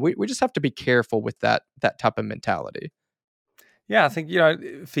 We just have to be careful with that type of mentality. Yeah, I think,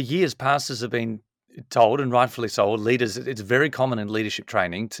 for years, pastors have been told, and rightfully so, leaders, it's very common in leadership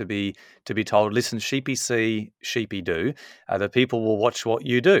training to be told, listen, sheepy see, sheepy do. The people will watch what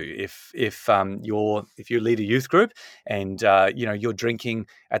you do. If you lead a youth group, and you're drinking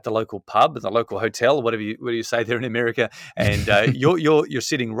at the local pub, at the local hotel, what do you say there in America, and you're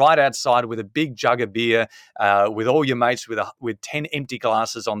sitting right outside with a big jug of beer, with all your mates, with 10 empty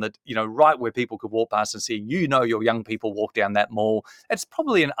glasses on the, right where people could walk past and see, your young people walk down that mall. It's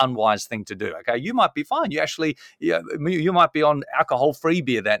probably an unwise thing to do. Okay, you might be fine. You might be on alcohol-free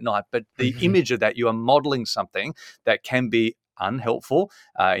beer that night, but the image of that, you are modeling something that can be unhelpful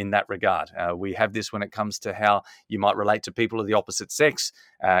in that regard. We have this when it comes to how you might relate to people of the opposite sex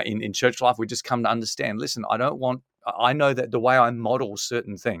in church life. We just come to understand, listen, I know that the way I model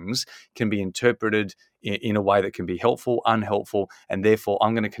certain things can be interpreted in a way that can be helpful, unhelpful, and therefore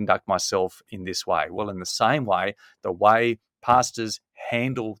I'm going to conduct myself in this way. Well, in the same way, the way pastors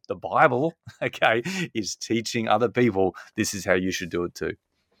handle the Bible, okay, is teaching other people this is how you should do it too.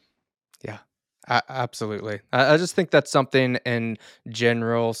 Yeah, absolutely. I just think that's something in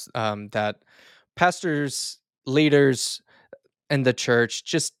general that pastors, leaders in the church,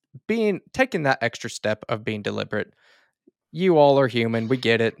 just taking that extra step of being deliberate. You all are human. We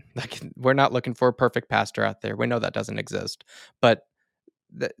get it. Like, we're not looking for a perfect pastor out there. We know that doesn't exist, but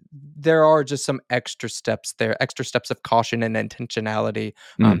there are just some extra steps there, extra steps of caution and intentionality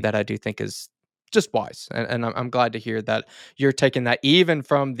Mm. that I do think is just wise. And I'm glad to hear that you're taking that even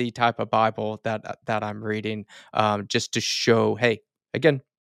from the type of Bible that I'm reading, just to show, hey, again,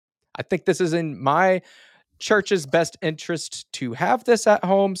 I think this is in my church's best interest to have this at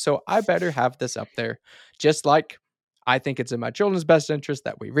home, so I better have this up there. Just like I think it's in my children's best interest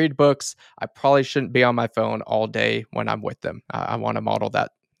that we read books, I probably shouldn't be on my phone all day when I'm with them. I want to model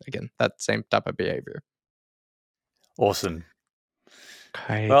that again, that same type of behavior. Awesome.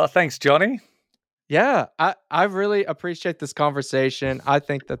 Okay. Well, thanks, Johnny. Yeah, I really appreciate this conversation. I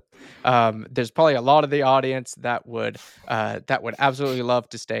think that there's probably a lot of the audience that would absolutely love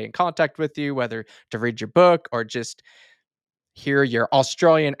to stay in contact with you, whether to read your book or just hear your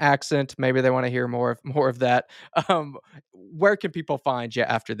Australian accent. Maybe they want to hear more of that. Where can people find you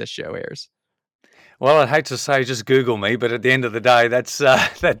after this show airs? Well, I'd hate to say just Google me, but at the end of the day, that's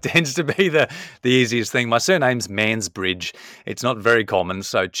that tends to be the easiest thing. My surname's Mansbridge. It's not very common,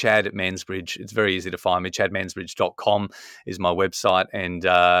 so Chad at Mansbridge. It's very easy to find me. ChadMansbridge.com is my website, and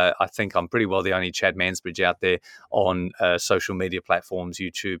I think I'm pretty well the only Chad Mansbridge out there on social media platforms,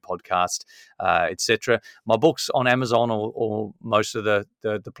 YouTube, podcast, etc. My book's on Amazon or most of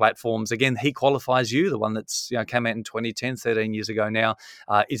the platforms. Again, He Qualifies You, the one that's came out in 2010, 13 years ago now,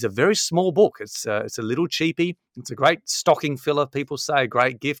 is a very small book. It's a little cheapy. It's a great stocking filler. People say a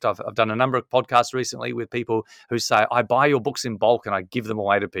great gift. I've done a number of podcasts recently with people who say, I buy your books in bulk and I give them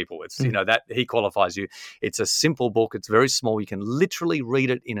away to people. It's, that He Qualifies You. It's a simple book. It's very small. You can literally read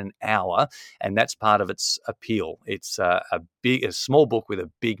it in an hour, and that's part of its appeal. It's a small book with a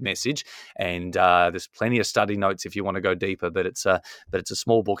big message, and there's plenty of study notes if you want to go deeper, but it's a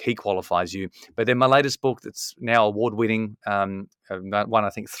small book. He Qualifies You. But then my latest book that's now award-winning, won I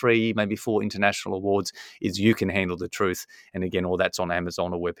think 3, maybe 4 international awards, is You Can Handle the Truth. And again, all that's on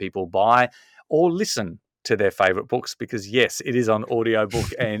Amazon or where people buy or listen to their favorite books, because yes, it is on audiobook.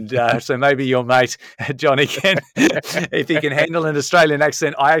 And so maybe your mate Johnny can, if he can handle an Australian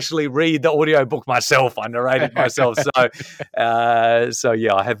accent, I actually read the audiobook myself. I narrate it myself. So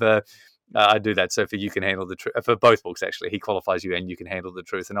yeah, I do that. So for You Can Handle the Truth, for both books, actually, He Qualifies You and You Can Handle the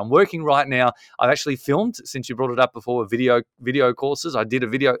Truth. And I'm working right now. I've actually filmed, since you brought it up before, video courses. I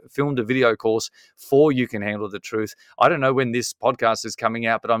filmed a video course for You Can Handle the Truth. I don't know when this podcast is coming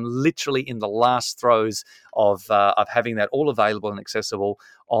out, but I'm literally in the last throes of having that all available and accessible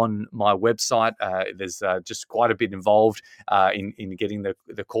on my website. There's just quite a bit involved in getting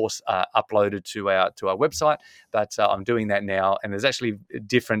the course uploaded to our website, but I'm doing that now. And there's actually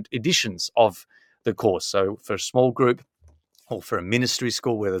different editions of the course. So for a small group, or for a ministry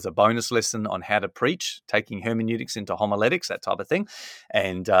school where there's a bonus lesson on how to preach, taking hermeneutics into homiletics, that type of thing.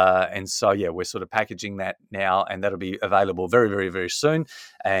 And so, yeah, we're sort of packaging that now, and that'll be available very, very, very soon,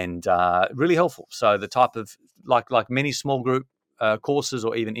 and really helpful. So the type of, like many small group courses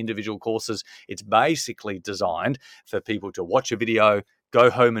or even individual courses, it's basically designed for people to watch a video, go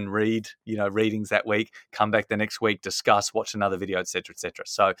home and read, readings that week, come back the next week, discuss, watch another video, etc., etc.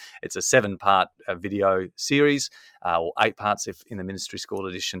 So it's a 7-part video series, or 8 parts if in the ministry school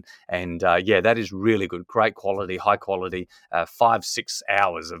edition. And that is really good, great quality, high quality, 5-6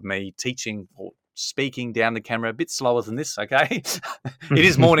 hours of me teaching or speaking down the camera, a bit slower than this, okay? It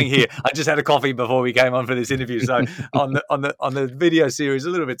is morning here. I just had a coffee before we came on for this interview, so on the video series a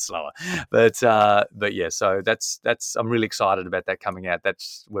little bit slower, but yeah. So that's I'm really excited about that coming out.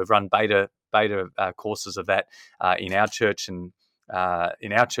 We've run beta courses of that in our church and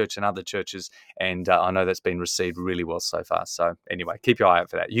other churches, and I know that's been received really well so far. So anyway, keep your eye out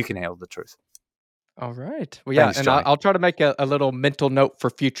for that. You Can Handle the Truth. All right. Well, yeah, Thanks, and I'll, Johnny. I'll try to make a little mental note for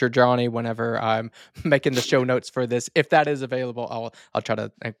future Johnny whenever I'm making the show notes for this. If that is available, I'll try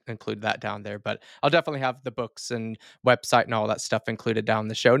to include that down there. But I'll definitely have the books and website and all that stuff included down in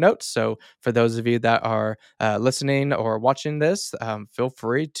the show notes. So for those of you that are listening or watching this, feel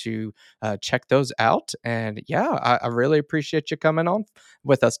free to check those out. And yeah, I really appreciate you coming on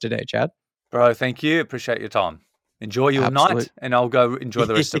with us today, Chad. Bro, thank you. Appreciate your time. Enjoy your night, Absolutely. and I'll go enjoy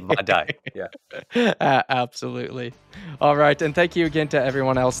the rest of my day. Yeah. Absolutely. All right. And thank you again to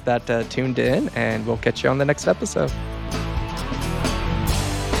everyone else that tuned in, and we'll catch you on the next episode.